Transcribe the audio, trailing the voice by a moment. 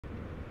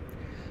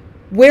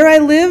Where I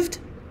Lived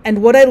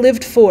and What I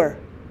Lived For.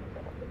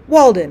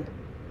 Walden,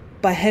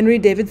 by Henry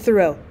David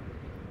Thoreau.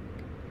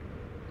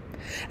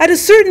 At a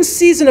certain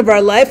season of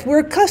our life, we're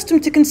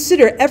accustomed to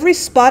consider every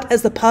spot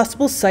as the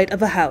possible site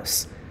of a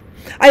house.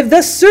 I have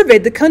thus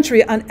surveyed the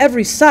country on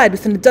every side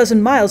within a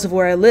dozen miles of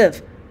where I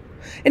live.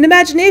 In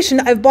imagination,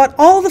 I've bought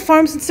all the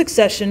farms in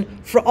succession,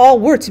 for all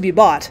were to be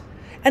bought,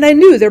 and I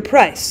knew their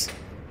price.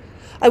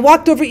 I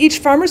walked over each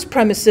farmer's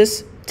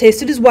premises,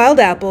 tasted his wild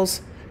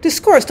apples,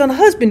 discoursed on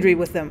husbandry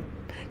with him,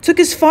 took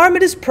his farm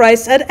at his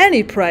price at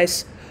any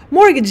price,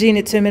 mortgaging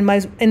it to him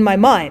in my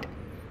mind,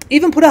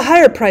 even put a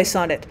higher price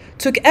on it,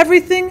 took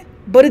everything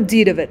but a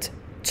deed of it,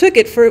 took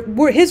it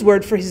for his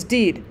word for his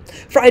deed,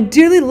 for I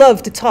dearly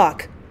loved to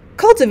talk,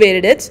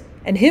 cultivated it,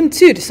 and him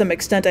too to some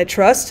extent I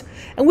trust,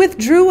 and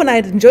withdrew when I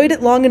had enjoyed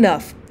it long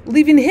enough,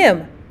 leaving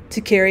him to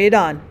carry it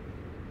on.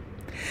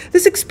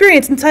 This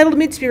experience entitled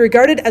me to be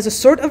regarded as a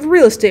sort of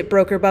real estate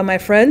broker by my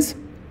friends.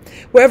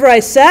 Wherever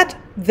I sat,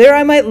 there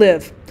I might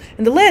live,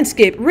 and the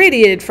landscape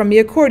radiated from me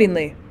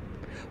accordingly.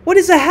 What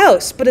is a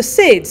house but a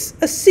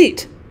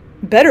seat?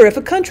 Better if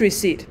a country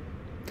seat.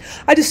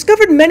 I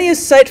discovered many a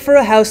site for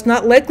a house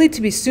not likely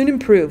to be soon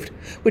improved,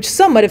 which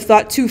some might have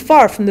thought too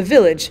far from the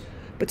village,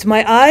 but to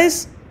my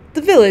eyes,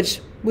 the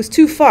village was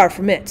too far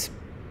from it.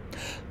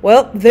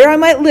 Well, there I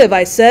might live,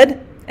 I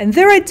said, and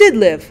there I did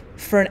live,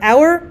 for an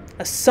hour,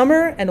 a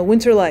summer, and a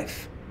winter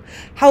life.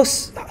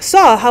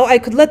 Saw how I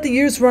could let the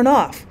years run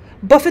off,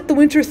 buffet the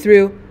winter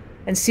through,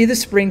 and see the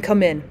spring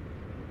come in.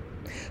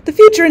 The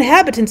future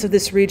inhabitants of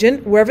this region,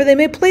 wherever they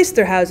may place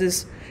their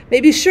houses, may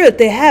be sure that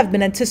they have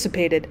been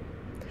anticipated.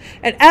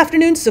 An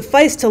afternoon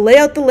sufficed to lay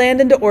out the land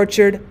into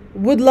orchard,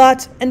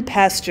 woodlot, and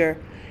pasture,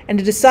 and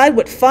to decide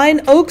what fine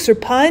oaks or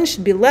pines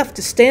should be left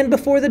to stand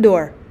before the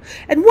door,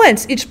 and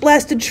whence each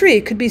blasted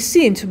tree could be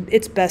seen to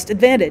its best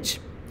advantage.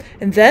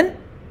 And then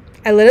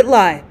I let it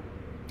lie,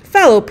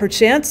 fallow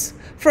perchance,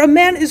 for a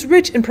man is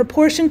rich in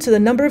proportion to the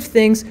number of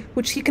things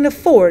which he can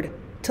afford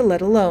to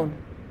let alone.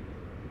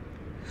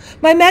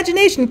 My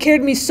imagination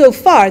carried me so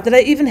far that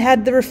I even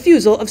had the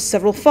refusal of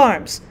several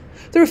farms.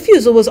 The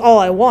refusal was all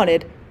I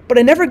wanted, but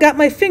I never got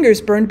my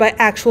fingers burned by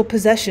actual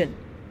possession.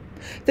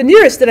 The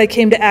nearest that I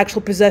came to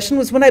actual possession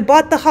was when I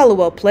bought the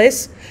Hollowell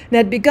place and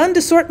had begun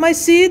to sort my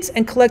seeds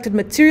and collected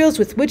materials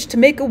with which to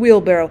make a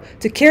wheelbarrow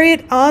to carry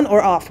it on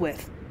or off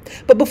with.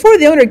 But before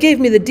the owner gave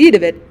me the deed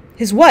of it,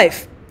 his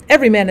wife,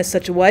 every man has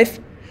such a wife,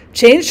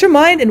 changed her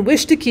mind and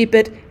wished to keep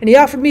it, and he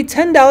offered me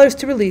 $10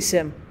 to release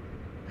him.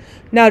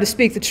 Now, to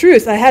speak the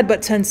truth, I had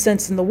but 10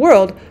 cents in the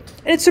world,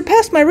 and it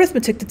surpassed my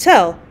arithmetic to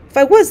tell if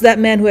I was that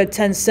man who had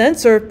 10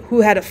 cents, or who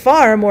had a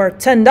farm, or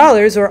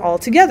 $10, or all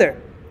together.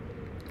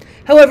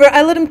 However,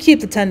 I let him keep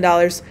the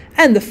 $10,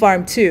 and the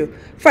farm too,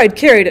 for I'd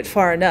carried it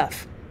far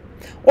enough.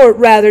 Or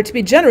rather, to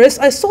be generous,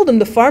 I sold him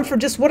the farm for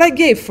just what I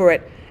gave for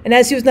it, and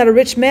as he was not a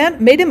rich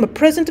man, made him a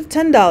present of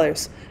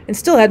 $10, and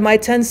still had my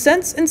 10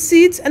 cents and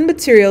seeds and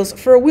materials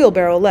for a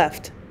wheelbarrow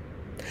left.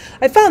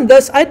 I found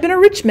thus I'd been a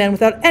rich man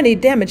without any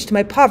damage to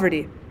my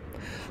poverty.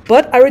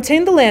 But I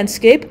retained the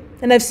landscape,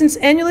 and I've since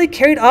annually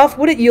carried off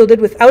what it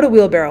yielded without a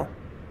wheelbarrow.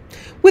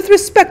 With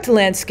respect to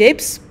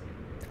landscapes,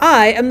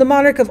 I am the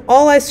monarch of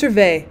all I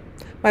survey.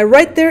 My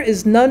right there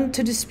is none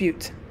to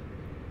dispute.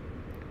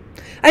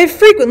 I have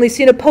frequently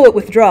seen a poet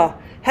withdraw,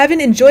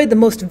 having enjoyed the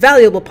most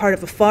valuable part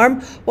of a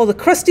farm, while the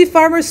crusty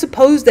farmer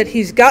suppose that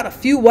he's got a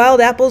few wild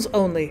apples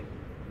only.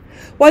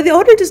 Why, the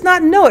owner does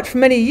not know it for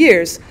many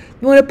years,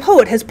 but when a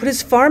poet has put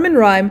his farm in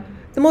rhyme,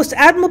 the most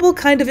admirable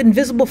kind of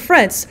invisible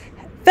fence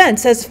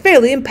has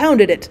fairly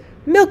impounded it,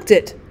 milked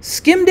it,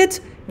 skimmed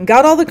it, and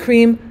got all the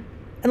cream,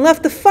 and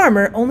left the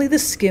farmer only the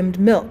skimmed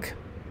milk.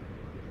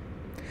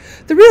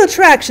 The real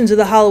attractions of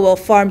the Hollowell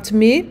farm to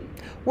me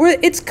were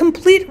its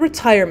complete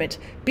retirement,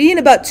 being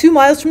about 2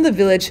 miles from the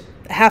village,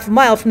 a half a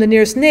mile from the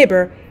nearest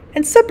neighbor,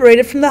 and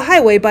separated from the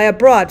highway by a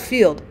broad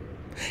field.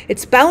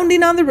 Its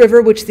bounding on the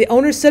river, which the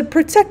owner said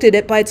protected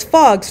it by its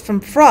fogs from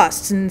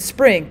frosts in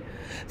spring,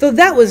 though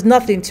that was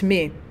nothing to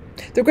me.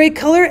 The grey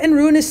color and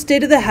ruinous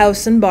state of the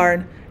house and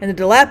barn, and the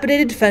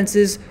dilapidated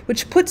fences,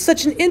 which put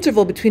such an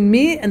interval between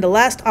me and the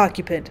last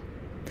occupant.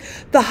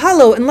 The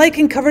hollow and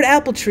lichen-covered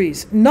apple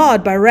trees,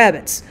 gnawed by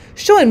rabbits,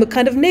 showing what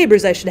kind of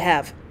neighbors I should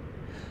have.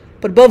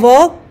 But above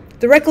all,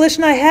 the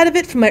recollection I had of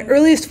it from my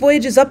earliest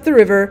voyages up the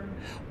river,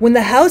 when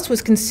the house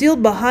was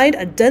concealed behind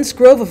a dense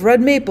grove of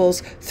red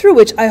maples through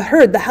which I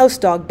heard the house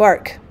dog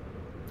bark.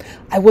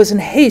 I was in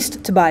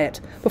haste to buy it,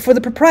 before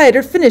the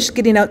proprietor finished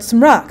getting out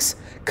some rocks,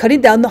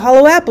 cutting down the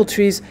hollow apple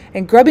trees,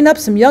 and grubbing up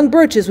some young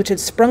birches which had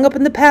sprung up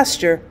in the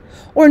pasture,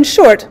 or in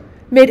short,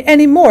 made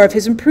any more of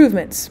his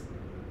improvements.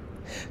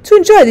 To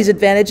enjoy these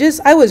advantages,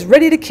 I was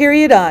ready to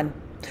carry it on,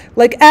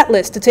 like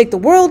Atlas to take the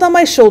world on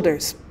my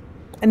shoulders.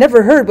 I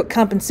never heard what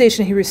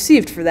compensation he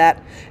received for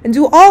that, and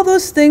do all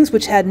those things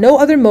which had no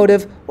other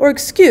motive or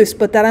excuse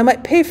but that I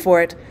might pay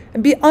for it,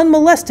 and be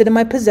unmolested in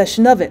my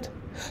possession of it.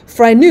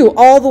 For I knew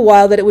all the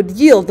while that it would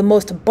yield the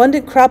most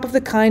abundant crop of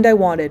the kind I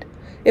wanted,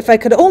 if I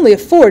could only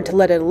afford to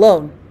let it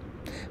alone.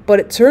 But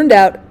it turned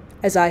out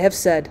as I have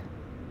said.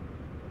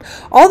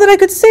 All that I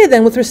could say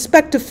then with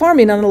respect to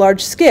farming on a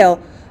large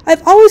scale,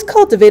 I've always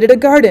cultivated a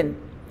garden,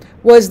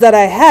 was that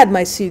I had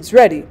my seeds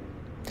ready.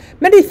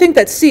 Many think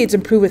that seeds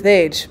improve with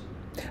age.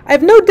 I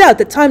have no doubt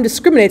that time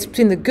discriminates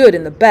between the good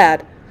and the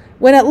bad.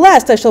 When at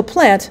last I shall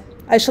plant,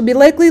 I shall be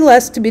likely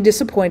less to be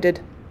disappointed.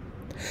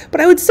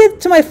 But I would say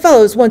to my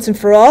fellows once and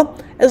for all,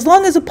 as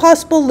long as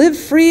possible, live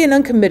free and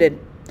uncommitted.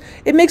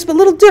 It makes but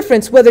little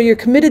difference whether you're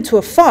committed to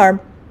a farm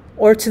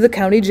or to the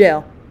county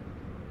jail.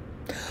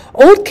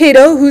 Old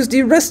Cato, whose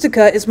De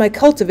Rustica is my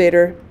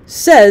cultivator,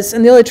 says,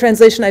 and the only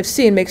translation I've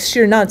seen makes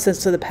sheer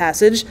nonsense to the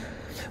passage,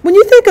 when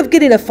you think of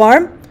getting a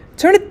farm,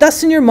 turn it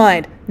thus in your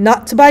mind,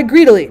 not to buy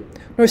greedily,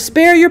 nor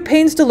spare your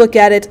pains to look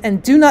at it,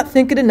 and do not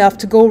think it enough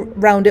to go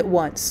round it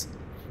once.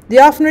 The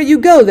oftener you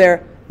go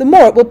there, the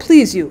more it will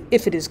please you,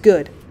 if it is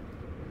good.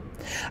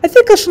 I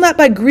think I shall not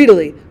buy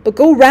greedily, but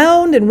go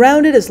round and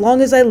round it as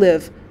long as I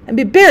live, and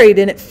be buried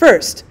in it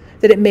first,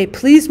 that it may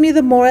please me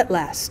the more at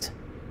last.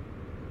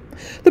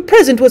 The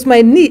present was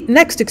my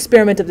next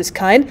experiment of this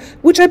kind,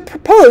 which I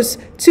propose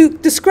to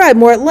describe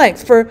more at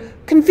length, for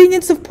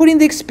convenience of putting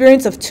the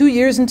experience of 2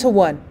 years into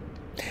one.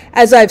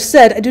 As I have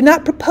said, I do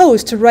not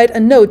propose to write a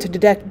note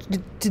to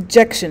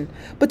dejection,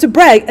 but to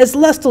brag as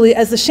lustily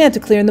as the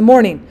chanticleer in the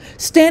morning,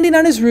 standing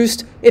on his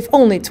roost, if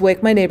only to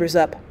wake my neighbors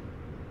up.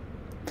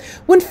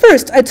 When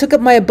first I took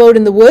up my abode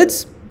in the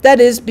woods, that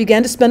is,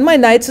 began to spend my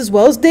nights as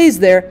well as days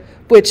there,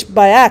 which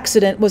by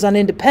accident was on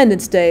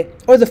Independence Day,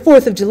 or the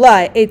 4th of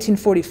July,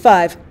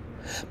 1845,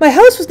 my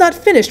house was not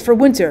finished for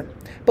winter,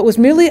 but was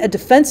merely a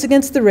defense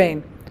against the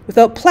rain,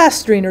 without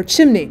plastering or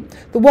chimney,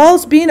 the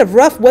walls being of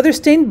rough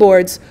weather-stained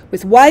boards,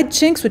 with wide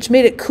chinks which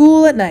made it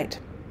cool at night.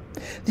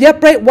 The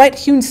upright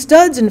white-hewn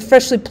studs and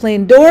freshly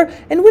planed door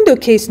and window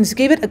casings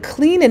gave it a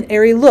clean and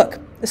airy look,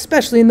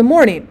 especially in the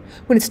morning,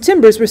 when its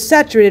timbers were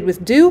saturated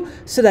with dew,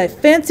 so that I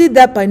fancied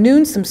that by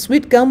noon some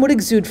sweet gum would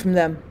exude from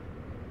them.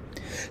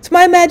 To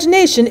my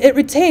imagination it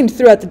retained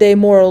throughout the day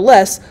more or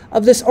less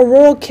of this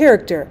auroral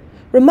character,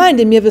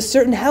 reminding me of a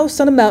certain house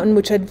on a mountain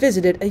which I had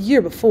visited a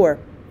year before.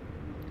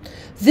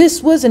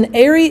 This was an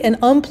airy and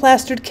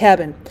unplastered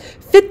cabin,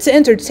 fit to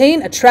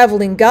entertain a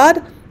traveling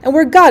god, and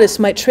where goddess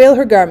might trail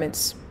her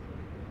garments.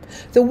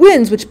 The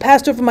winds which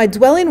passed over my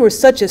dwelling were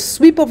such as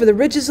sweep over the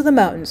ridges of the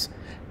mountains,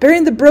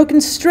 bearing the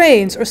broken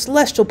strains or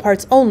celestial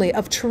parts only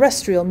of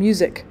terrestrial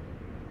music.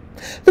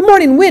 The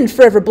morning wind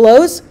forever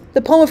blows,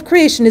 the poem of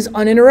creation is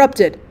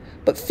uninterrupted,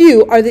 but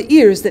few are the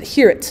ears that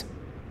hear it.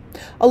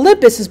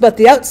 Olympus is but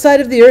the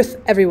outside of the earth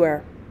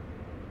everywhere.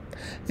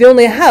 The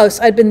only house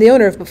I'd been the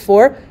owner of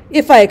before,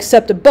 if I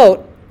except a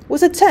boat,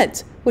 was a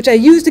tent, which I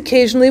used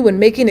occasionally when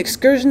making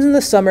excursions in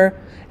the summer,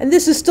 and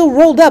this is still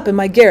rolled up in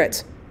my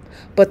garret.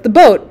 But the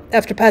boat,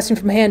 after passing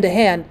from hand to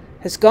hand,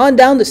 has gone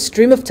down the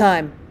stream of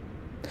time.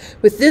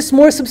 With this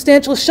more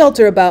substantial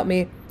shelter about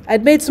me, I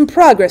had made some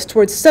progress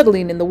towards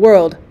settling in the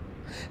world.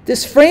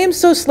 This frame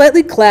so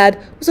slightly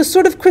clad was a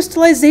sort of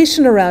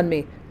crystallization around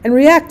me, and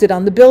reacted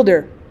on the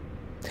builder.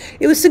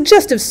 It was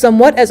suggestive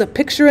somewhat as a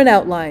picture in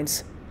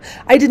outlines.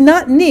 I did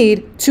not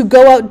need to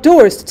go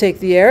outdoors to take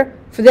the air,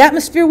 for the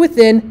atmosphere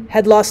within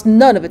had lost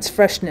none of its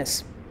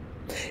freshness.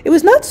 It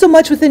was not so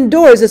much within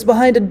doors as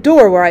behind a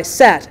door where I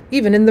sat,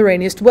 even in the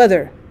rainiest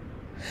weather.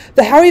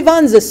 The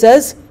Harivanza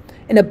says,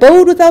 "An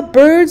abode without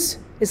birds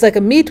is like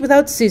a meat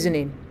without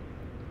seasoning."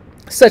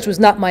 Such was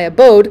not my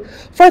abode,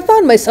 for I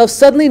found myself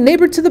suddenly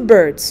neighbor to the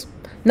birds,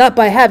 not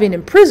by having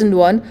imprisoned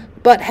one,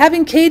 but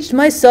having caged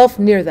myself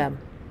near them.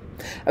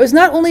 I was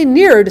not only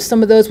nearer to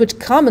some of those which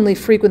commonly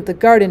frequent the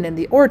garden and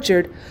the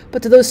orchard,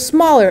 but to those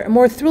smaller and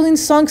more thrilling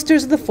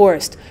songsters of the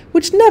forest,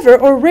 which never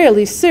or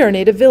rarely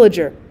serenade a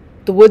villager: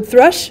 the wood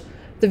thrush,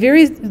 the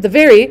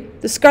veery,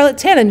 the scarlet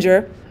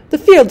tanager, the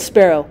field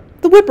sparrow,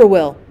 the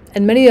whippoorwill,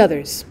 and many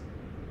others.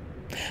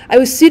 I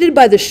was seated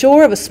by the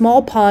shore of a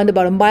small pond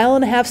about 1.5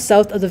 miles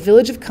south of the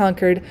village of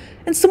Concord,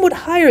 and somewhat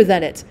higher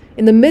than it,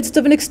 in the midst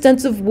of an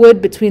extensive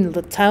wood between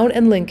the town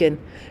and Lincoln,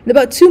 and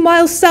about 2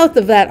 miles south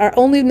of that our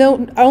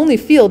only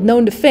field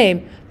known to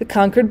fame, the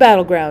Concord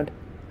battleground.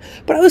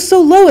 But I was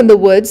so low in the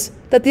woods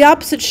that the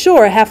opposite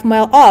shore, 1/2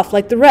 mile off,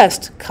 like the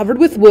rest, covered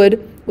with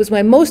wood, was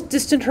my most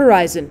distant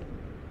horizon.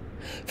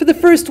 For the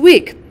first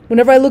week,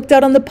 whenever I looked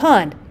out on the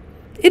pond,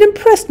 it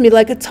impressed me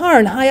like a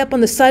tarn high up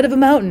on the side of a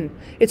mountain,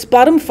 its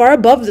bottom far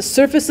above the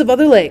surface of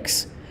other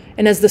lakes,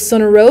 and as the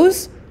sun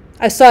arose,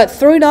 I saw it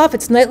throwing off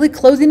its nightly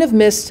clothing of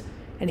mist,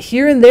 and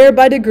here and there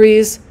by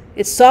degrees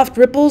its soft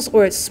ripples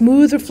or its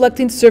smooth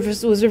reflecting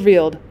surface was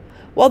revealed,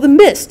 while the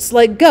mists,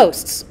 like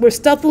ghosts, were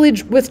stealthily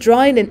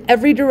withdrawing in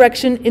every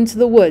direction into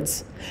the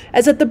woods,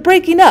 as at the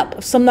breaking up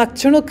of some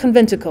nocturnal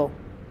conventicle.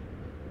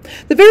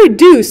 The very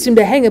dew seemed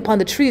to hang upon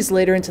the trees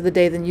later into the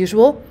day than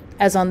usual,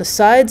 as on the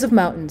sides of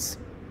mountains.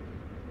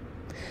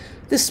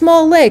 This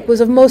small lake was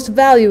of most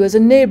value as a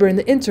neighbor in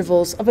the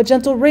intervals of a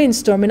gentle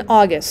rainstorm in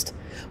August,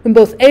 when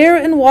both air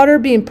and water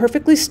being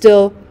perfectly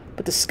still,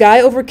 but the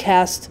sky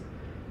overcast,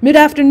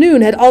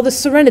 mid-afternoon had all the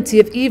serenity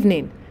of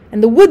evening,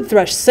 and the wood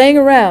thrush sang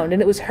around,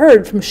 and it was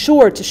heard from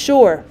shore to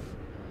shore.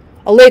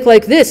 A lake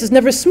like this is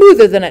never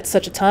smoother than at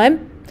such a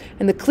time.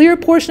 and the clear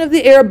portion of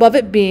the air above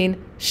it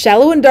being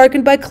shallow and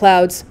darkened by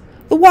clouds,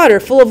 the water,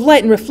 full of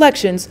light and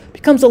reflections,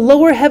 becomes a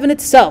lower heaven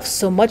itself,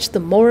 so much the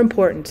more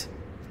important.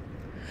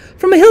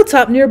 From a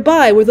hilltop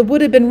nearby, where the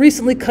wood had been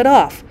recently cut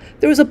off,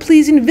 there was a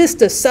pleasing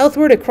vista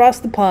southward across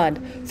the pond,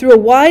 through a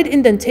wide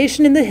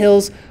indentation in the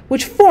hills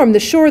which formed the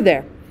shore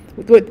there,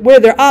 where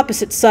their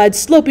opposite sides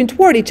sloping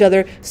toward each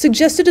other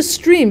suggested a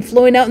stream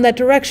flowing out in that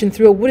direction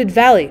through a wooded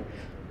valley.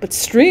 But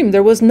stream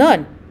there was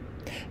none.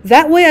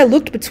 That way I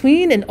looked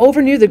between and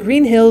over near the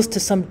green hills to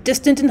some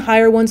distant and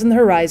higher ones in the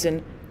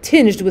horizon,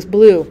 tinged with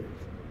blue.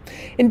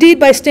 Indeed,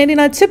 by standing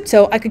on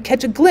tiptoe, I could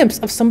catch a glimpse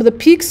of some of the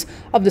peaks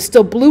of the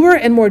still bluer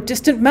and more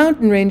distant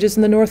mountain ranges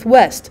in the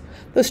northwest,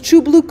 those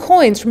true blue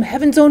coins from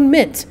heaven's own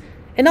mint,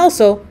 and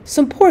also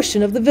some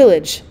portion of the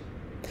village.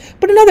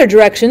 But in other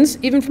directions,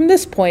 even from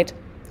this point,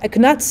 I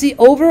could not see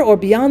over or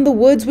beyond the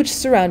woods which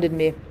surrounded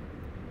me.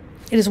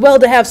 It is well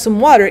to have some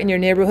water in your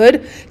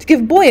neighborhood to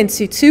give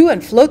buoyancy to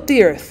and float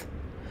the earth.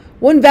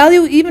 One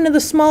value even of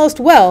the smallest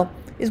well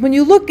is when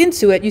you look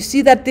into it, you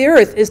see that the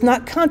earth is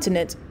not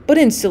continent, but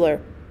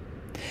insular.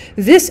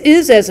 This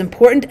is as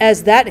important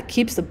as that it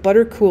keeps the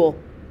butter cool.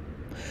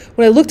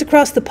 When I looked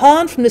across the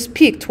pond from this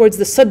peak towards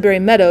the Sudbury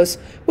meadows,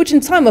 which in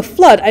time of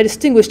flood I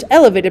distinguished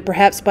elevated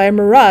perhaps by a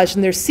mirage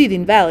in their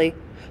seething valley,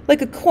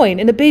 like a coin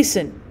in a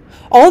basin,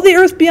 all the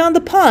earth beyond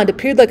the pond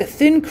appeared like a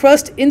thin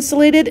crust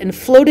insulated and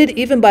floated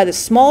even by the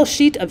small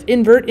sheet of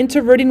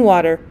interverting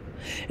water,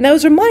 and I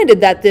was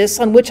reminded that this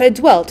on which I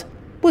dwelt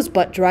was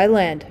but dry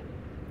land.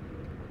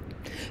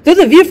 Though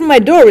the view from my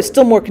door was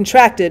still more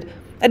contracted,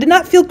 I did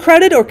not feel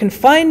crowded or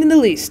confined in the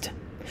least.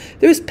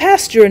 There was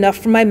pasture enough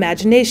for my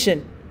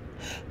imagination.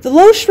 The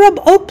low shrub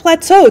oak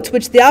plateau to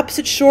which the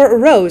opposite shore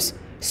arose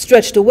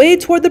stretched away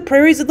toward the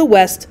prairies of the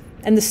west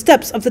and the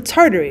steppes of the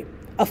Tartary,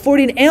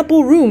 affording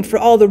ample room for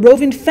all the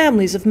roving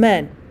families of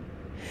men.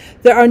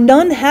 There are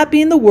none happy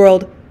in the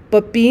world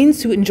but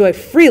beings who enjoy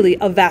freely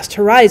a vast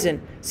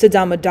horizon, said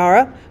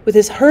Damodara, with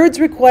his herds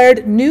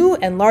required new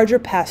and larger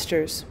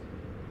pastures.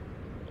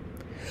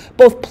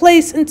 Both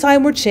place and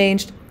time were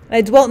changed, and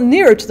I dwelt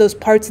nearer to those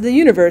parts of the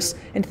universe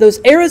and to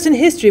those eras in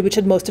history which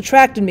had most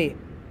attracted me.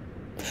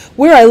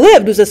 Where I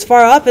lived was as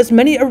far off as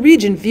many a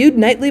region viewed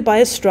nightly by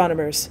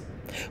astronomers.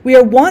 We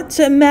are wont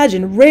to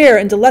imagine rare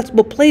and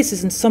delectable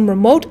places in some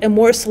remote and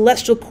more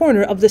celestial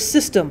corner of the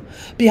system,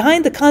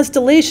 behind the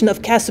constellation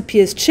of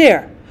Cassiopeia's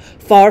chair,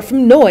 far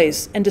from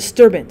noise and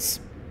disturbance.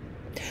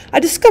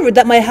 I discovered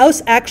that my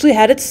house actually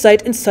had its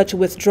site in such a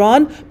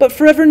withdrawn, but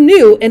forever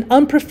new and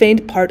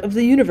unprofaned part of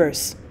the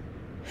universe.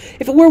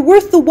 If it were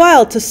worth the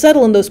while to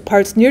settle in those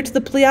parts near to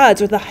the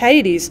Pleiades or the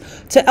Hyades,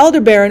 to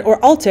Aldebaran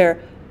or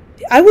Altair,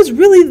 I was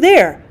really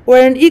there, or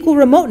at an equal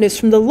remoteness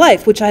from the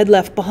life which I had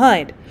left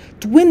behind,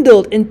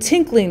 dwindled and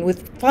tinkling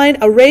with fine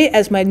array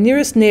as my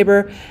nearest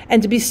neighbor,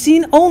 and to be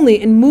seen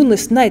only in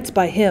moonless nights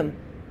by him.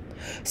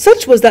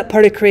 Such was that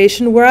part of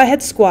creation where I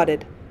had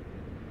squatted.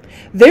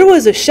 There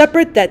was a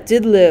shepherd that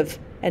did live,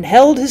 and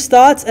held his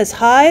thoughts as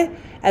high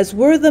as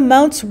were the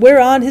mounts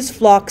whereon his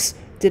flocks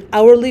did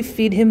hourly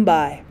feed him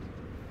by.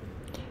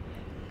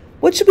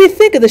 What should we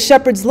think of the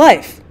shepherd's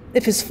life,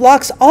 if his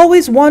flocks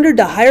always wandered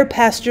to higher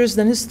pastures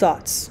than his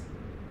thoughts?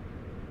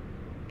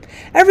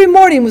 Every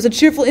morning was a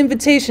cheerful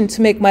invitation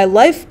to make my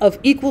life of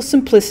equal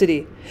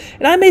simplicity,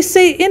 and I may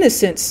say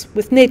innocence,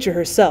 with nature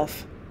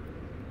herself.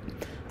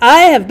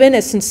 I have been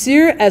as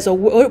sincere as a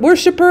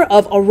worshipper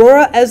of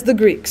Aurora as the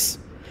Greeks.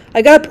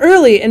 I got up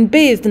early and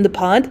bathed in the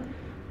pond.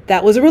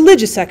 That was a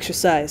religious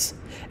exercise,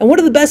 and one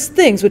of the best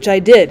things which I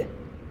did.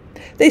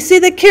 They say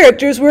that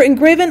characters were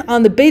engraven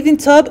on the bathing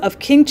tub of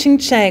King Ching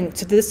Chang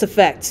to this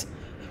effect: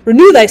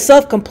 renew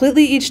thyself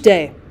completely each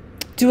day.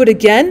 Do it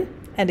again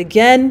and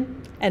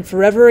again and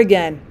forever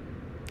again.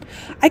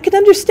 I can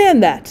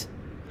understand that.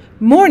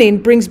 Morning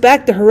brings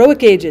back the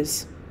heroic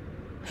ages.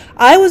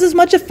 I was as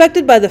much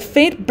affected by the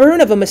faint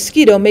burn of a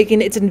mosquito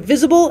making its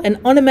invisible and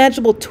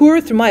unimaginable tour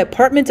through my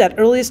apartment at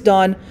earliest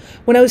dawn,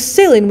 when I was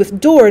sailing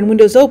with door and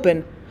windows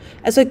open,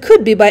 as I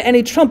could be by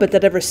any trumpet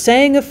that ever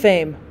sang of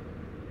fame.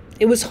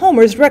 It was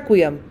Homer's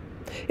Requiem,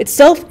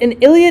 itself an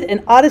Iliad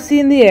and Odyssey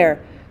in the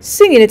air,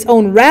 singing its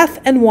own wrath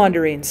and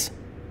wanderings.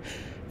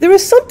 There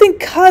was something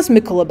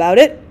cosmical about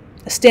it,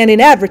 a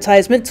standing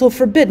advertisement till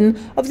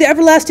forbidden of the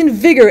everlasting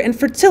vigor and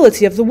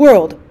fertility of the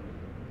world.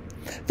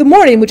 The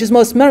morning, which is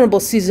most memorable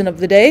season of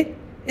the day,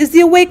 is the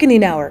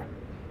awakening hour.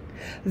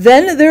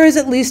 Then there is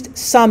at least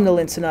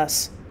somnolence in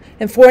us,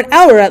 and for an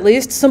hour at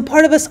least some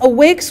part of us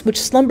awakes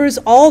which slumbers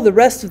all the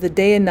rest of the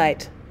day and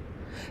night.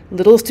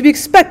 Little is to be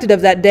expected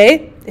of that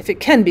day, if it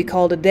can be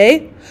called a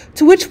day,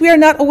 to which we are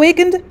not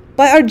awakened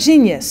by our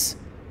genius,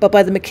 but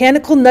by the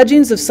mechanical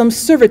nudgings of some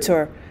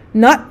servitor,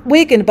 not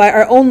wakened by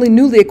our only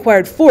newly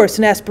acquired force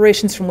and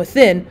aspirations from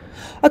within,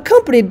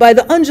 accompanied by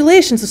the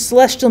undulations of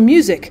celestial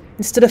music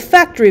instead of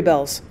factory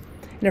bells,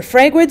 and a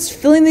fragrance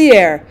filling the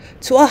air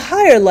to a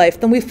higher life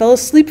than we fell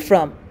asleep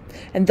from,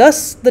 and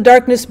thus the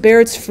darkness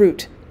bear its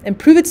fruit, and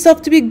prove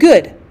itself to be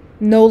good,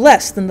 no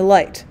less than the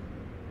light.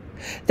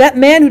 That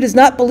man who does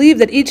not believe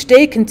that each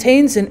day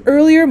contains an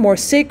earlier, more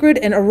sacred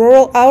and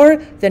auroral hour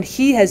than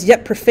he has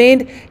yet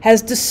profaned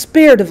has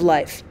despaired of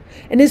life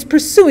and is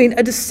pursuing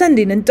a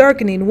descending and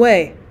darkening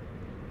way.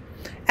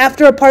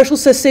 After a partial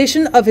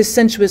cessation of his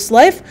sensuous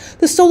life,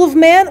 the soul of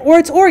man, or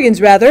its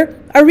organs rather,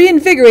 are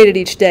reinvigorated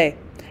each day,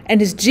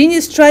 and his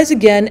genius tries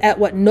again at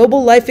what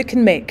noble life it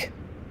can make.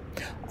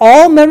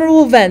 All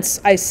memorable events,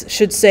 I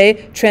should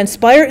say,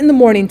 transpire in the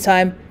morning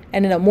time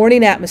and in a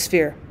morning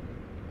atmosphere.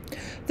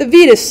 The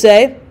Vedas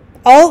say,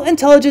 all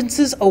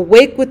intelligences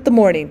awake with the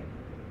morning.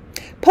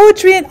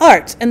 Poetry and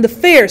art and the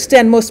fair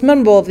stand most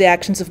memorable of the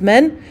actions of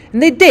men,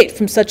 and they date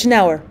from such an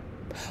hour.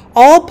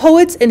 All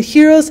poets and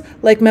heroes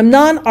like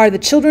Memnon are the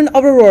children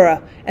of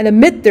Aurora, and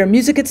emit their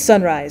music at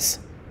sunrise.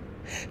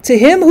 To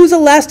him whose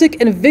elastic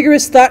and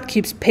vigorous thought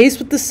keeps pace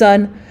with the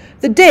sun,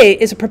 the day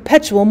is a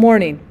perpetual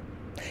morning.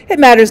 It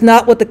matters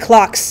not what the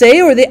clocks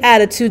say or the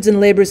attitudes and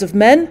labors of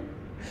men.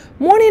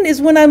 Morning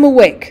is when I'm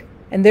awake,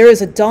 and there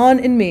is a dawn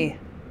in me.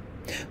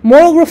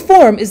 Moral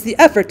reform is the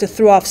effort to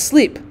throw off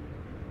sleep.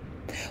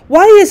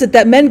 Why is it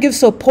that men give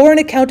so poor an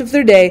account of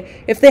their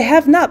day if they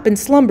have not been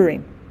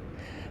slumbering?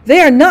 They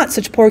are not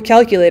such poor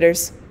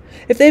calculators.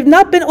 If they have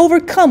not been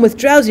overcome with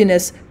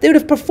drowsiness, they would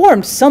have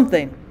performed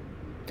something.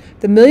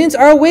 The millions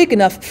are awake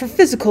enough for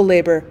physical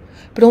labor,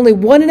 but only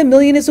 1 in a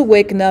million is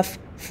awake enough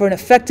for an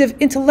effective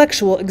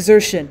intellectual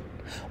exertion.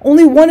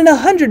 Only 1 in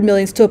 100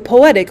 millions to a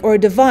poetic or a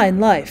divine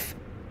life.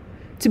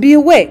 To be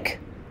awake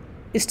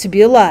is to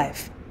be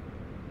alive.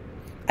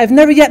 I've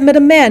never yet met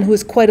a man who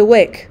is quite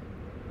awake.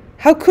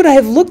 How could I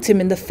have looked him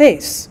in the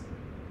face?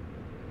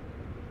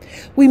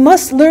 We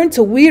must learn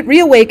to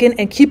reawaken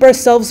and keep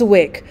ourselves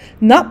awake,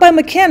 not by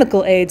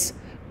mechanical aids,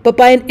 but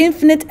by an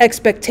infinite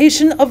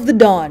expectation of the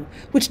dawn,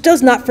 which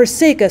does not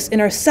forsake us in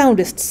our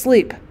soundest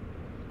sleep.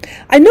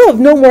 I know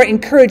of no more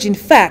encouraging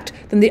fact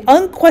than the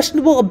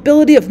unquestionable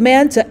ability of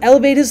man to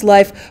elevate his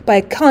life by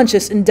a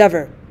conscious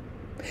endeavor.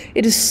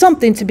 It is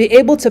something to be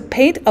able to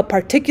paint a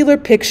particular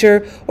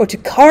picture or to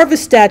carve a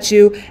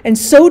statue and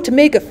so to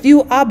make a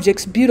few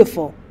objects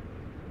beautiful.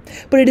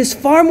 But it is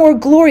far more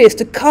glorious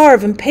to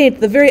carve and paint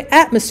the very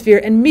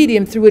atmosphere and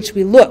medium through which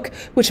we look,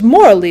 which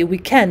morally we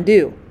can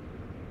do.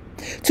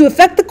 To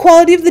affect the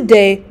quality of the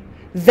day,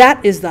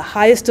 that is the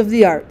highest of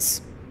the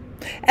arts.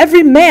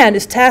 Every man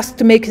is tasked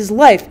to make his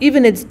life,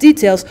 even its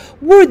details,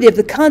 worthy of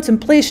the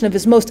contemplation of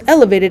his most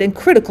elevated and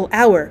critical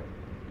hour.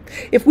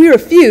 If we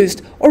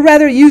refused, or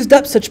rather used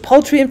up such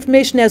paltry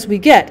information as we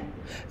get,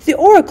 the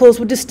oracles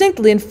would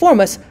distinctly inform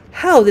us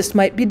how this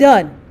might be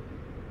done.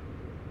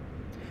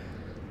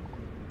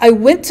 I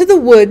went to the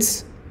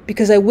woods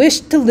because I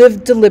wished to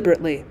live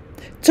deliberately,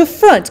 to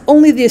front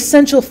only the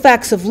essential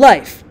facts of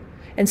life,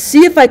 and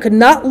see if I could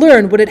not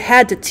learn what it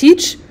had to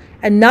teach,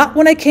 and not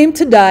when I came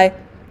to die,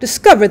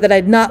 discover that I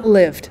had not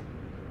lived.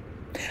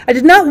 I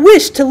did not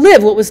wish to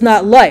live what was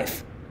not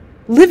life.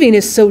 Living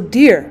is so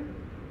dear.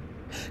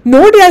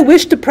 Nor did I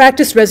wish to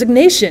practice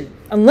resignation,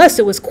 unless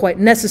it was quite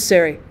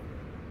necessary.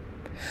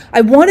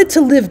 I wanted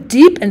to live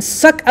deep and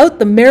suck out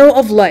the marrow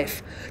of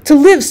life, to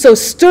live so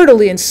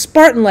sturdily and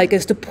Spartan-like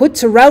as to put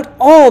to rout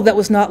all that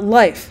was not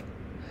life,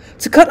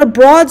 to cut a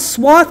broad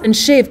swath and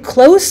shave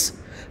close,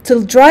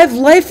 to drive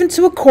life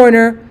into a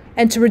corner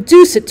and to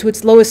reduce it to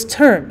its lowest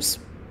terms.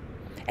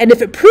 And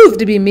if it proved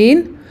to be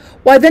mean,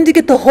 why then to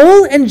get the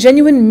whole and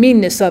genuine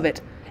meanness of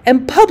it,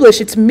 and publish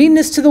its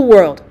meanness to the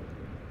world.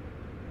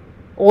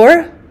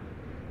 Or,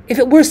 if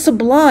it were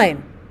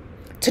sublime,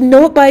 to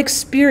know it by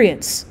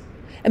experience,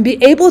 and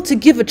be able to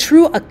give a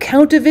true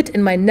account of it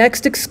in my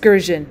next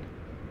excursion.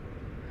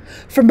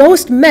 For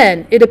most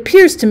men, it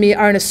appears to me,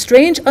 are in a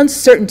strange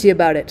uncertainty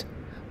about it,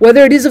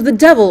 whether it is of the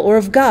devil or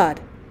of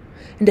God,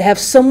 and to have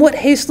somewhat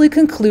hastily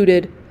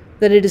concluded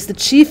that it is the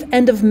chief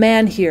end of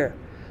man here,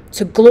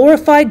 to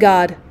glorify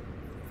God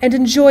and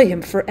enjoy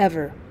him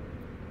forever.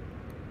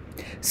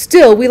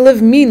 Still, we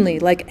live meanly,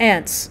 like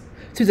ants.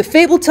 Through the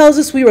fable tells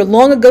us we were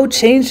long ago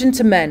changed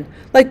into men.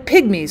 Like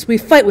pygmies, we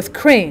fight with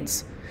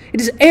cranes. It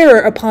is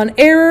error upon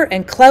error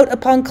and clout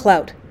upon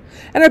clout.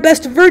 And our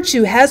best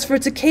virtue has for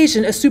its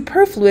occasion a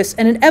superfluous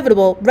and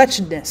inevitable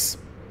wretchedness.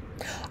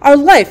 Our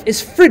life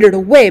is frittered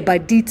away by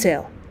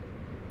detail.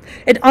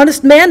 An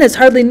honest man has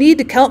hardly need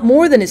to count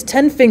more than his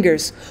 10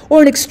 fingers,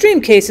 or in extreme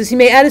cases he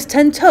may add his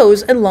 10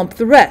 toes and lump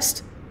the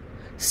rest.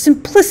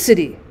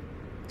 Simplicity,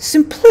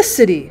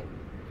 simplicity,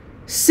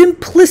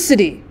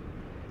 simplicity.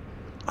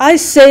 I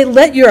say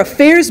let your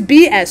affairs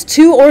be as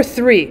 2 or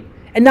 3,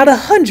 and not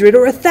 100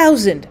 or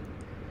 1,000.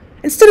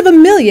 Instead of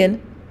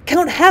 1,000,000,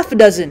 count half a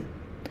dozen,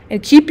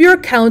 and keep your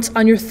accounts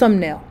on your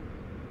thumbnail.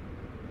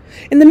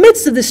 In the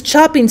midst of this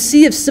chopping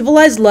sea of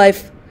civilized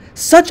life,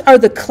 such are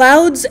the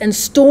clouds and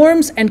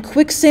storms and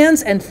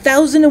quicksands and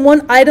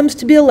 1,001 items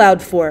to be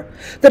allowed for,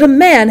 that a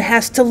man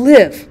has to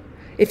live,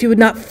 if he would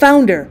not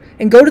founder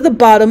and go to the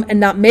bottom and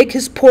not make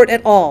his port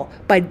at all,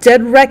 by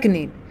dead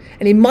reckoning,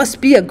 and he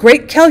must be a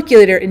great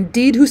calculator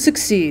indeed who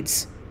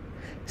succeeds.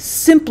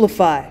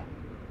 Simplify,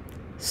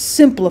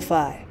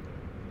 simplify.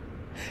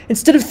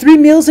 Instead of 3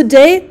 meals a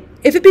day,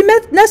 if it be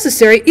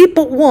necessary, eat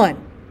but 1.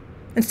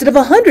 Instead of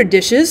 100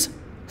 dishes,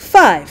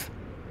 5.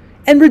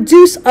 And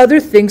reduce other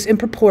things in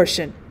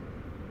proportion.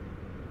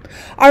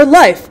 Our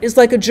life is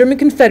like a German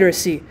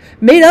confederacy,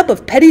 made up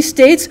of petty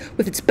states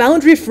with its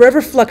boundary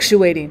forever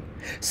fluctuating,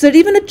 so that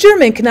even a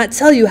German cannot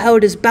tell you how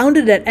it is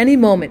bounded at any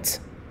moment.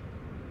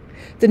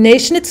 The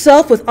nation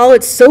itself, with all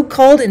its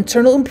so-called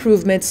internal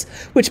improvements,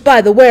 which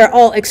by the way are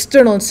all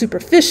external and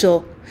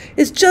superficial,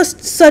 is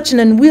just such an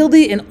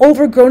unwieldy and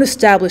overgrown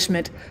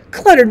establishment,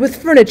 cluttered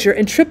with furniture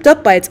and tripped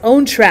up by its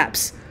own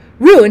traps,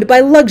 ruined by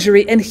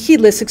luxury and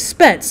heedless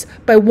expense,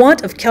 by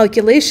want of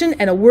calculation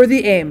and a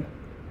worthy aim,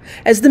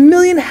 as the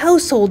million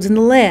households in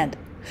the land,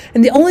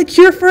 and the only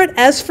cure for it,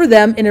 as for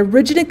them, in a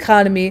rigid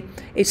economy,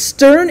 a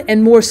stern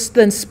and more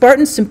than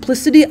Spartan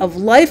simplicity of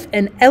life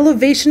and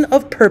elevation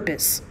of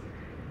purpose.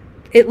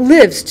 It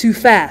lives too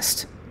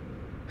fast.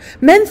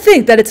 Men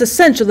think that it's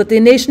essential that the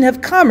nation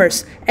have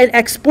commerce and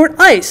export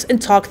ice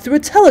and talk through a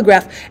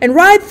telegraph and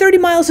ride 30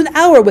 miles an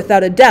hour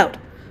without a doubt,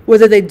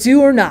 whether they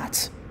do or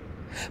not.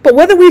 But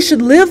whether we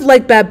should live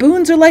like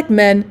baboons or like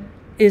men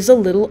is a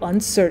little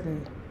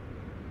uncertain.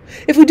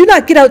 If we do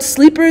not get out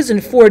sleepers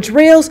and forge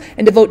rails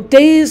and devote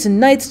days and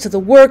nights to the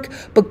work,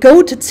 but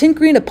go to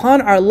tinkering upon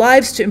our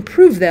lives to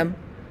improve them,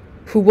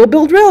 who will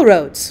build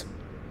railroads?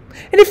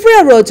 And if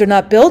railroads are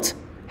not built,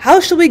 how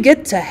shall we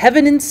get to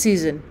heaven in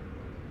season?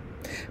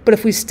 But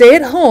if we stay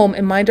at home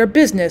and mind our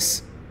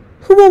business,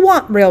 who will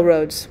want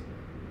railroads?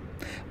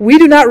 We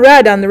do not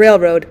ride on the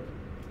railroad.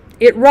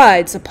 It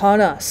rides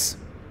upon us.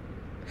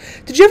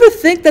 Did you ever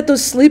think that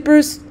those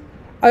sleepers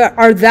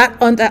are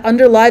that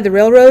underlie the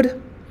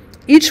railroad?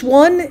 Each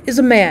one is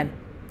a man,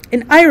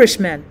 an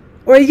Irishman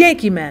or a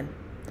Yankee man.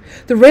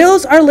 The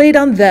rails are laid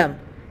on them,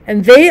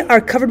 and they are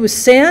covered with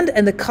sand,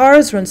 and the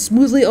cars run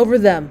smoothly over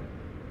them.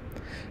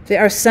 They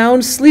are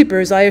sound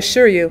sleepers, I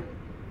assure you.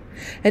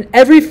 And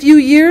every few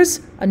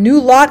years, a new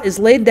lot is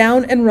laid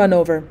down and run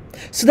over,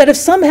 so that if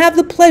some have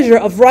the pleasure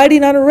of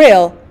riding on a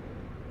rail,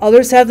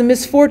 others have the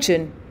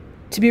misfortune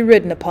to be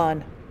ridden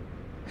upon.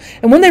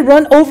 And when they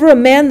run over a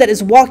man that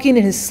is walking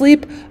in his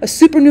sleep, a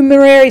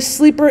supernumerary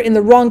sleeper in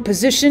the wrong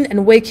position,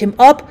 and wake him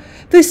up,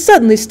 they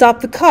suddenly stop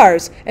the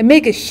cars and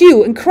make a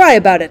hue and cry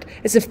about it,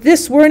 as if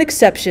this were an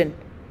exception.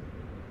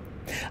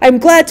 I am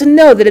glad to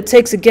know that it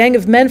takes a gang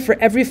of men for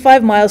every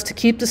 5 miles to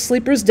keep the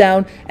sleepers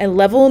down and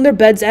level in their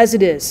beds as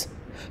it is,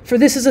 for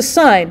this is a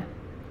sign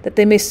that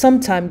they may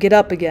sometime get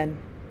up again.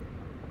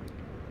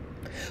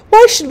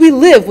 Why should we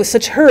live with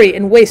such hurry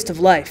and waste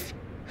of life?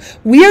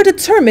 We are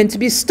determined to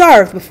be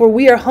starved before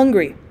we are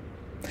hungry.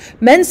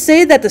 Men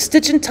say that the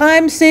stitch in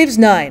time saves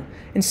 9,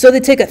 and so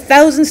they take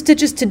 1,000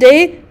 stitches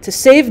today to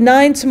save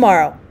 9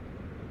 tomorrow.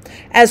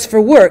 As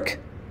for work,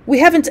 we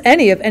haven't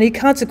any of any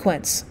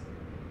consequence.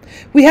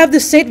 We have the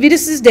St.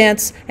 Vitus's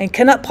dance and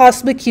cannot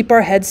possibly keep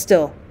our heads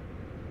still.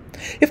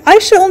 If I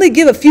should only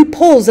give a few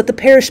pulls at the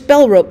parish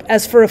bell rope,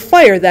 as for a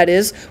fire, that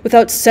is,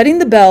 without setting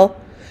the bell,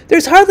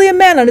 there's hardly a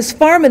man on his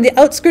farm in the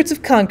outskirts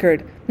of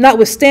Concord,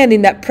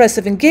 notwithstanding that press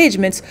of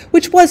engagements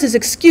which was his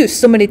excuse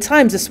so many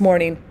times this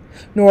morning,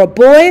 nor a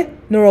boy,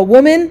 nor a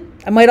woman,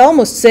 I might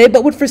almost say,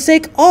 but would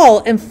forsake all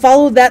and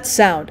follow that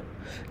sound,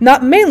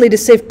 not mainly to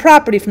save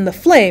property from the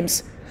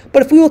flames,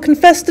 but if we will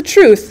confess the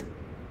truth,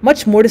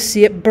 much more to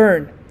see it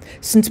burn,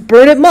 since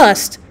burn it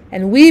must,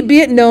 and we, be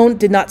it known,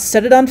 did not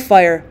set it on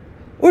fire,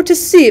 or to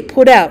see it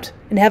put out,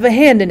 and have a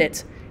hand in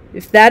it,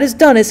 if that is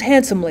done as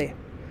handsomely.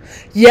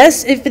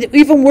 Yes, if it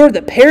even were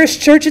the parish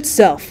church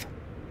itself.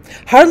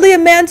 Hardly a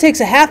man takes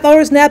a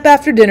half-hour's nap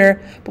after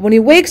dinner, but when he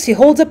wakes he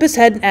holds up his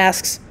head and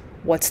asks,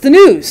 "What's the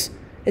news?"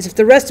 as if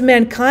the rest of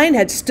mankind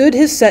had stood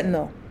his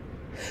sentinel.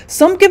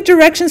 Some give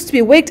directions to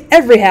be waked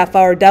every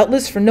half-hour,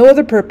 doubtless for no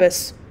other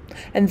purpose,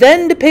 and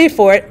then, to pay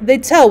for it, they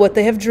tell what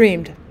they have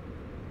dreamed.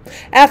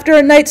 After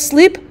a night's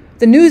sleep,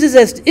 the news is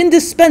as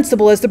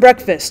indispensable as the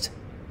breakfast.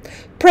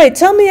 Pray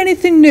tell me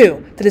anything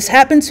new that has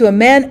happened to a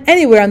man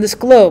anywhere on this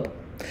globe.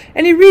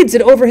 And he reads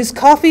it over his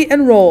coffee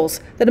and rolls,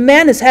 that a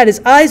man has had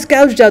his eyes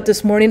gouged out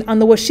this morning on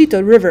the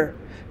Washita River,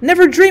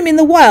 never dreaming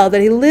the while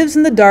that he lives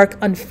in the dark,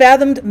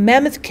 unfathomed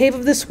mammoth cave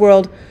of this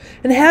world,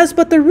 and has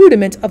but the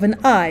rudiment of an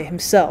eye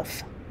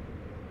himself.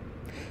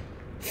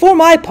 For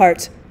my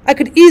part, I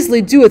could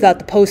easily do without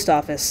the post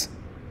office.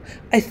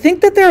 I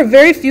think that there are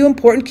very few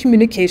important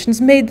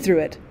communications made through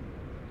it.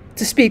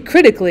 To speak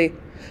critically,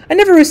 I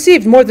never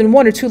received more than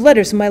 1 or 2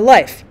 letters in my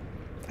life.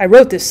 I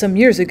wrote this some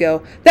years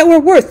ago, that were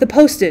worth the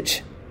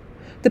postage.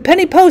 The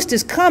penny post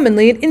is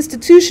commonly an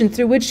institution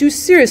through which you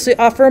seriously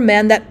offer a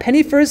man that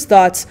penny for his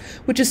thoughts,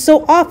 which is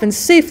so often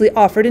safely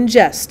offered in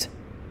jest.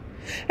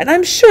 And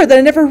I'm sure that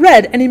I never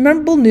read any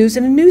memorable news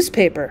in a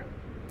newspaper.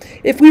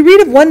 If we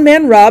read of one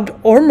man robbed,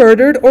 or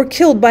murdered, or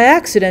killed by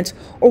accident,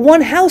 or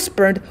one house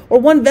burned, or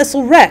one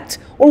vessel wrecked,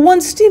 or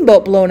one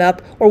steamboat blown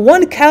up, or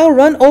one cow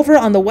run over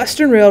on the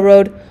Western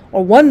Railroad,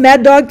 or one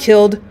mad dog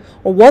killed,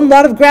 or one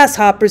lot of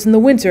grasshoppers in the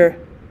winter,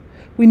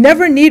 we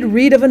never need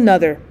read of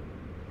another.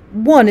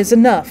 One is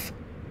enough.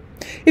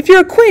 If you're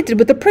acquainted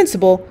with the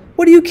principle,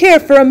 what do you care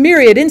for a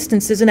myriad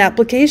instances and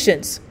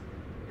applications?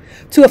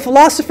 To a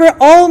philosopher,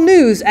 all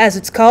news, as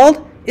it's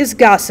called, is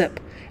gossip,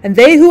 and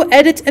they who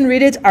edit and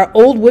read it are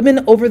old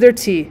women over their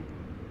tea.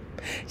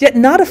 Yet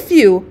not a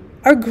few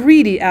are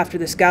greedy after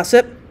this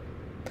gossip.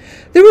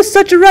 There was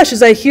such a rush,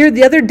 as I heard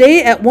the other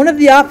day at one of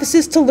the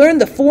offices, to learn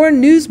the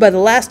foreign news by the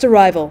last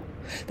arrival,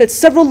 that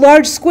several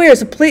large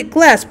squares of plate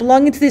glass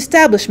belonging to the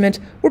establishment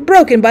were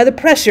broken by the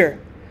pressure.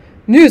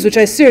 News which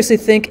I seriously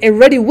think a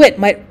ready wit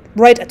might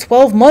write a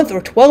 12-month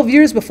or 12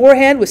 years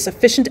beforehand with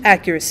sufficient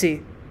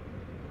accuracy.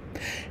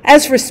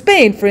 As for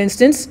Spain, for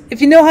instance,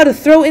 if you know how to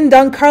throw in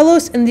Don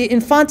Carlos and the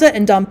Infanta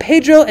and Don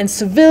Pedro and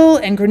Seville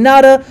and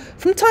Granada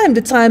from time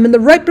to time in the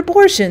right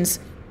proportions,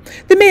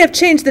 they may have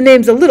changed the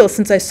names a little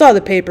since I saw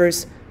the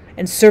papers,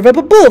 and serve up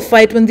a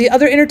bullfight when the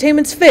other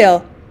entertainments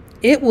fail,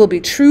 it will be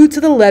true to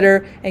the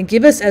letter and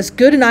give us as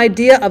good an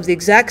idea of the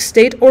exact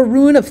state or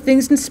ruin of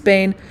things in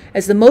Spain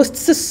as the most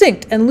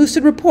succinct and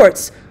lucid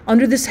reports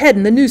under this head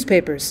in the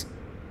newspapers.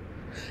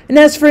 And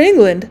as for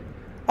England,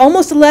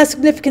 almost the last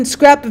significant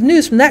scrap of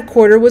news from that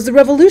quarter was the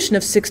Revolution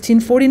of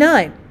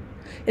 1649.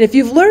 And if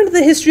you've learned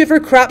the history of her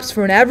crops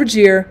for an average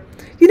year,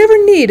 you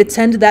never need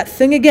attend to that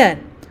thing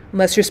again,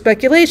 unless your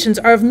speculations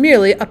are of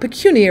merely a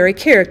pecuniary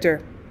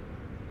character.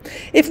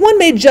 If one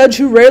may judge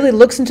who rarely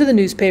looks into the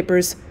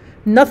newspapers,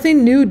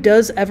 nothing new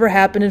does ever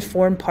happen in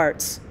foreign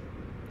parts,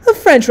 the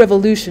French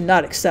Revolution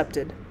not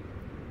excepted.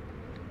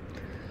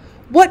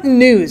 What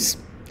news!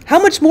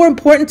 How much more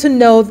important to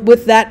know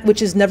with that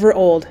which is never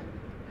old.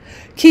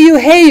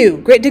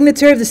 Kiyu, great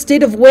dignitary of the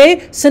state of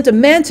Wei, sent a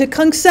man to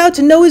Kung Sao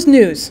to know his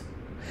news.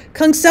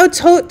 Kung Sao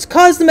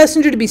caused the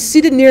messenger to be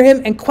seated near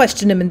him and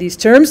questioned him in these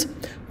terms: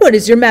 "What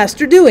is your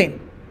master doing?"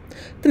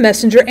 The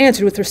messenger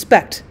answered with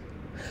respect: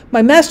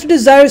 "My master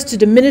desires to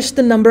diminish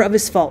the number of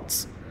his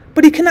faults,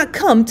 but he cannot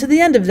come to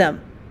the end of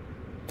them."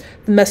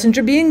 The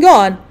messenger being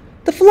gone,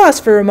 the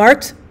philosopher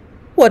remarked,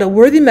 "What a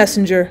worthy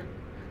messenger!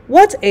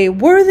 What a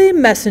worthy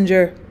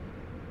messenger!"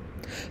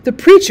 The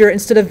preacher,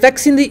 instead of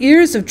vexing the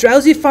ears of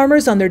drowsy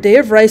farmers on their day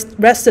of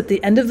rest at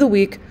the end of the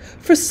week,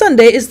 for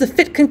Sunday is the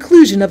fit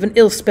conclusion of an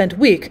ill-spent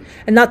week,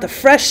 and not the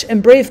fresh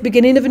and brave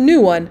beginning of a new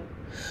one,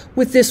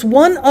 with this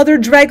one other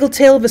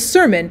draggle-tail of a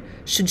sermon,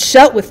 should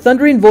shout with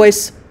thundering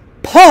voice,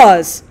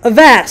 "Pause!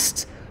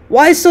 Avast!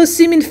 Why so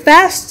seeming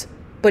fast,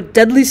 but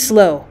deadly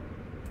slow?"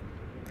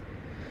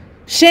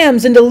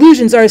 Shams and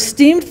illusions are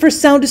esteemed for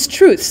soundest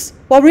truths,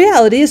 while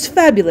reality is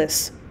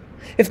fabulous.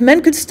 If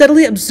men could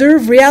steadily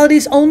observe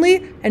realities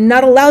only, and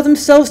not allow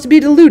themselves to be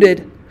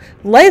deluded,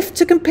 life,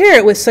 to compare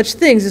it with such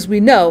things as we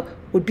know,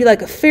 would be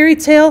like a fairy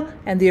tale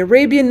and the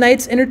Arabian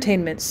Nights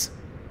entertainments.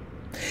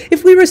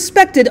 If we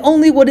respected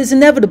only what is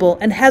inevitable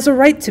and has a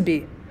right to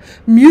be,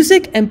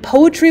 music and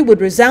poetry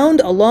would resound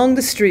along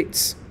the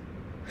streets.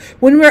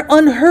 When we are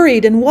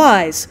unhurried and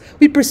wise,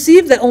 we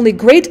perceive that only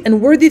great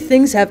and worthy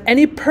things have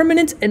any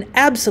permanent and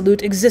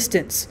absolute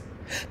existence,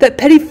 that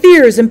petty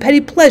fears and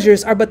petty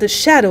pleasures are but the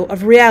shadow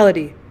of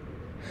reality.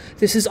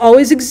 This is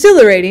always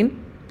exhilarating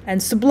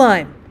and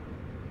sublime.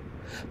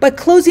 By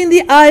closing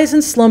the eyes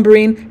and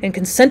slumbering and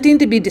consenting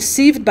to be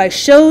deceived by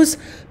shows,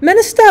 men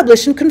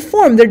establish and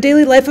conform their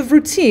daily life of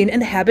routine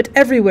and habit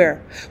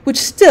everywhere, which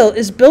still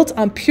is built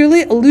on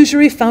purely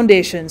illusory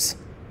foundations.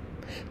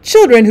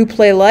 Children who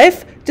play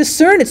life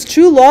discern its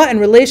true law and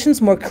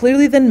relations more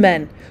clearly than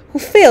men, who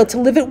fail to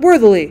live it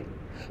worthily,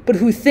 but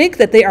who think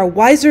that they are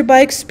wiser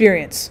by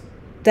experience,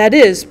 that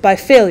is, by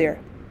failure.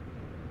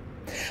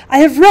 I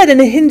have read in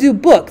a Hindu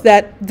book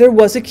that there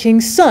was a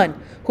king's son,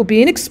 who,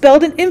 being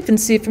expelled in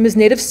infancy from his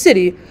native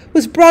city,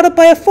 was brought up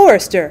by a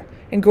forester,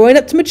 and growing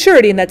up to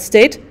maturity in that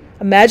state,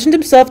 imagined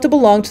himself to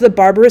belong to the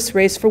barbarous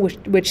race for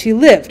which he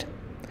lived.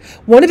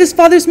 One of his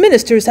father's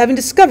ministers, having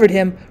discovered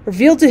him,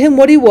 revealed to him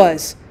what he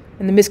was,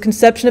 and the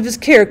misconception of his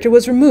character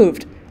was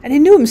removed, and he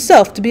knew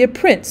himself to be a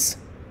prince.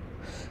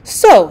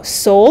 So,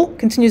 soul,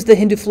 continues the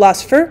Hindu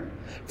philosopher,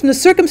 from the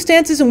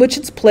circumstances in which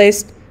it's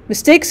placed,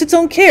 mistakes its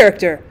own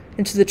character,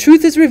 until the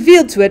truth is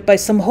revealed to it by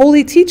some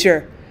holy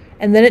teacher,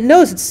 and then it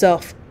knows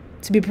itself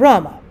to be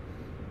Brahma.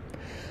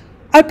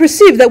 I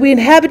perceive that we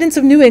inhabitants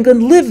of New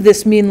England live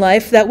this mean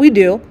life that we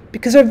do,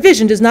 because our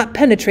vision does not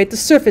penetrate the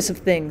surface of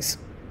things.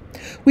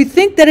 We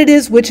think that it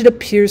is which it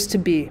appears to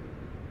be.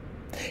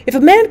 If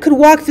a man could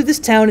walk through this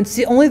town and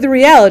see only the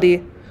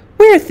reality,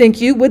 where,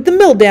 think you, would the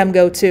mill dam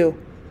go to?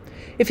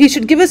 If he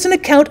should give us an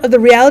account of the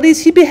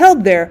realities he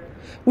beheld there,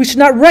 we should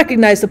not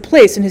recognize the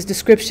place in his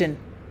description.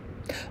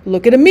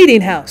 Look at a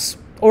meeting house,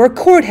 or a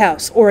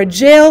courthouse, or a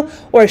jail,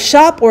 or a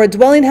shop, or a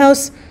dwelling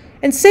house,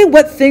 and say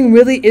what thing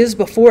really is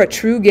before a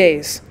true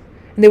gaze,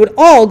 and they would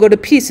all go to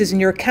pieces in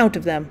your account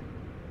of them.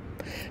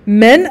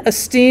 Men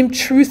esteem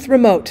truth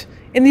remote,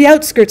 in the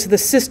outskirts of the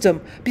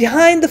system,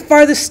 behind the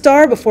farthest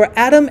star, before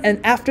Adam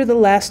and after the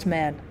last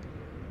man.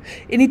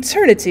 In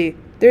eternity,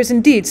 there is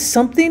indeed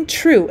something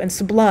true and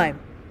sublime.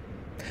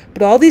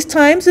 But all these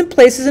times and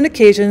places and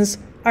occasions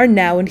are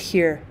now and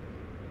here.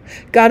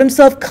 God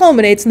himself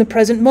culminates in the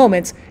present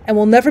moment, and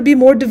will never be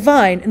more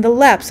divine in the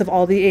lapse of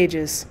all the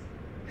ages.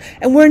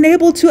 And we're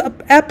enabled to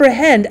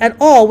apprehend at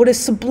all what is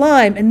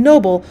sublime and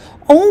noble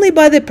only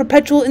by the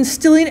perpetual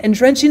instilling and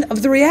drenching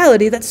of the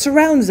reality that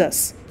surrounds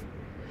us.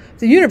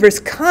 The universe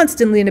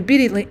constantly and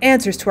obediently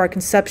answers to our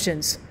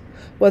conceptions.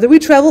 Whether we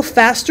travel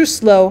fast or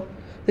slow,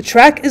 the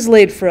track is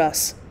laid for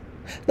us.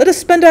 Let us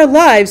spend our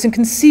lives in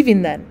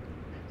conceiving then.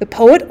 The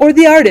poet or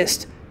the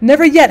artist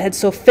never yet had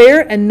so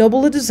fair and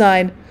noble a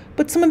design,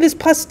 but some of his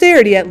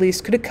posterity at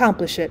least could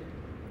accomplish it.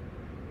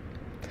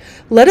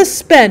 Let us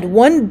spend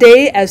one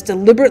day as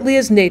deliberately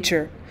as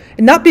nature,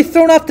 and not be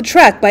thrown off the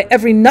track by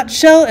every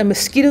nutshell and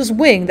mosquito's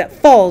wing that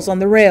falls on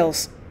the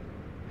rails.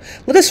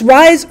 Let us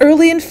rise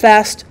early and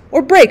fast,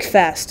 or break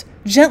fast,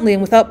 gently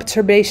and without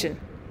perturbation.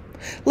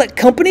 Let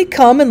company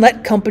come and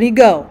let company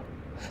go.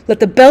 Let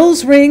the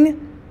bells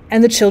ring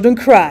and the children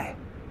cry,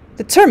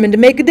 determined to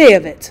make a day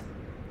of it.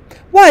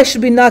 Why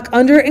should we knock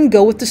under and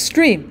go with the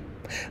stream?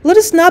 Let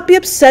us not be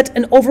upset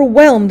and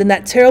overwhelmed in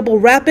that terrible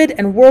rapid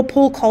and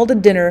whirlpool called a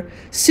dinner,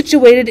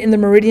 situated in the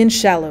meridian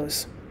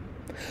shallows.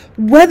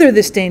 Weather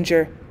this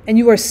danger, and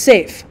you are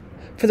safe,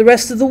 for the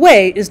rest of the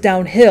way is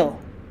downhill.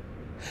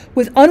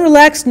 With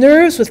unrelaxed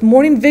nerves, with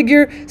morning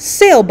vigor,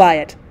 sail by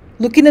it,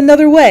 looking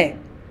another way,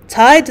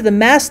 tied to the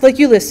mast like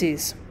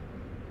Ulysses.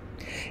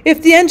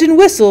 If the engine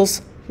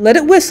whistles, let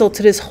it whistle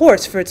till it is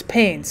hoarse for its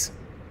pains.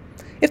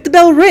 If the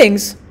bell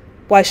rings,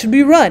 why should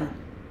we run?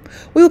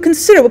 We will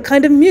consider what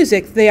kind of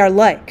music they are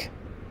like.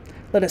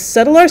 Let us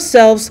settle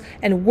ourselves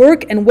and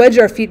work and wedge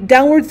our feet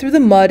downward through the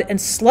mud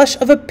and slush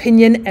of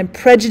opinion and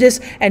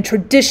prejudice and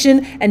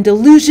tradition and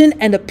delusion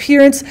and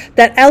appearance,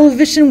 that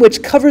alluvision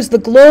which covers the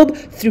globe,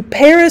 through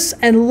Paris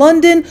and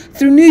London,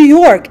 through New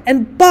York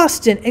and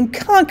Boston and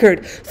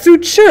Concord, through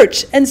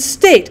church and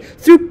state,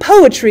 through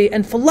poetry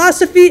and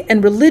philosophy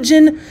and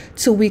religion,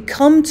 till we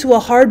come to a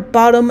hard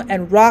bottom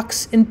and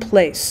rocks in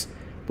place,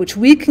 which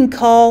we can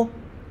call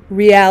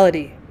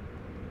reality,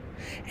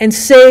 and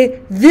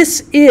say,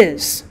 this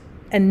is,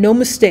 and no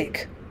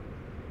mistake.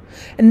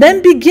 And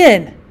then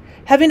begin,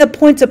 having a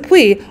point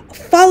d'appui,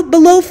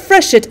 below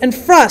freshet and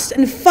frost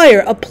and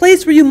fire, a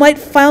place where you might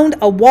found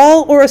a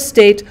wall or a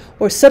state,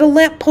 or set a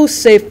lamp-post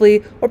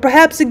safely, or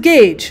perhaps a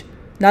gauge,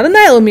 not a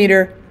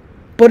nilometer,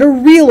 but a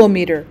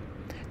realometer,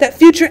 that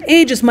future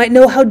ages might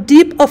know how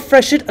deep a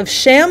freshet of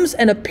shams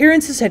and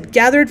appearances had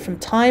gathered from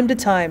time to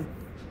time.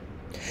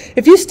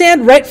 If you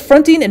stand right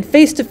fronting and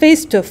face to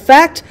face to a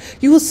fact,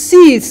 you will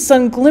see the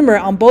sun glimmer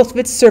on both of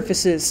its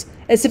surfaces,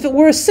 as if it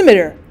were a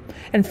scimitar,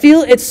 and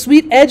feel its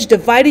sweet edge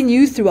dividing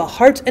you through a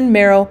heart and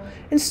marrow,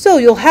 and so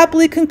you'll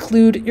happily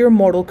conclude your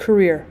mortal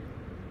career.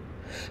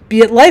 Be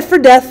it life or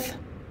death,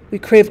 we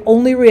crave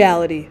only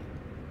reality.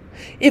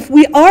 If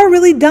we are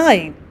really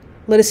dying,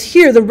 let us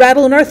hear the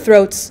rattle in our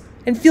throats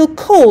and feel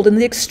cold in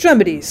the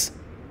extremities.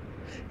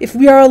 If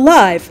we are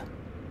alive,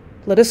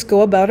 let us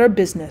go about our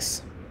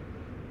business.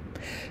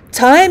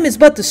 Time is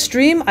but the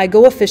stream I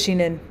go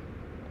a-fishing in.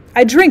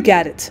 I drink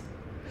at it,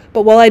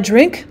 but while I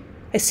drink,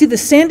 I see the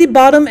sandy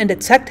bottom and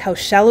detect how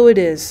shallow it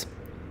is.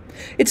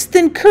 Its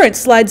thin current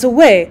slides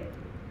away,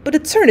 but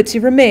eternity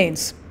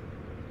remains.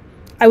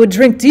 I would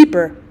drink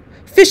deeper,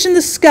 fish in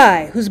the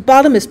sky, whose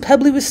bottom is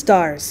pebbly with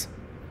stars.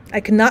 I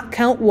cannot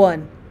count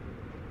one.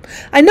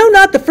 I know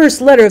not the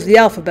first letter of the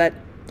alphabet.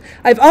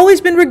 I've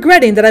always been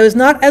regretting that I was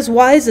not as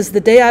wise as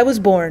the day I was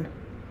born.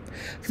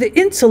 The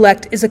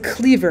intellect is a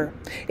cleaver.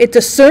 It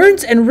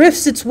discerns and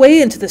rifts its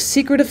way into the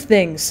secret of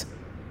things.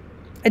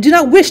 I do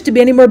not wish to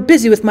be any more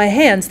busy with my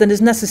hands than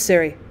is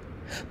necessary.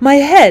 My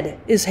head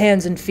is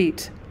hands and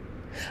feet.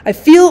 I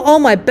feel all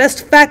my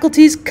best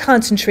faculties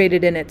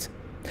concentrated in it.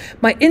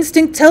 My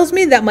instinct tells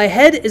me that my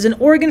head is an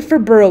organ for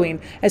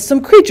burrowing, as some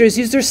creatures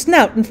use their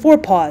snout and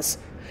forepaws,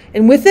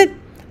 and with it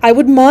I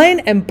would mine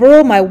and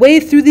burrow my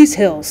way through these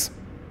hills.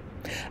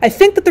 I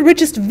think that the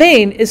richest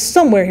vein is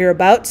somewhere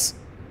hereabouts,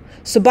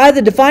 so by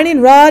the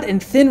divining rod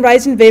and thin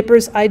rising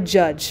vapors I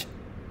judge,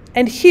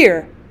 and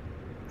here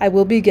I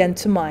will begin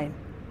to mine.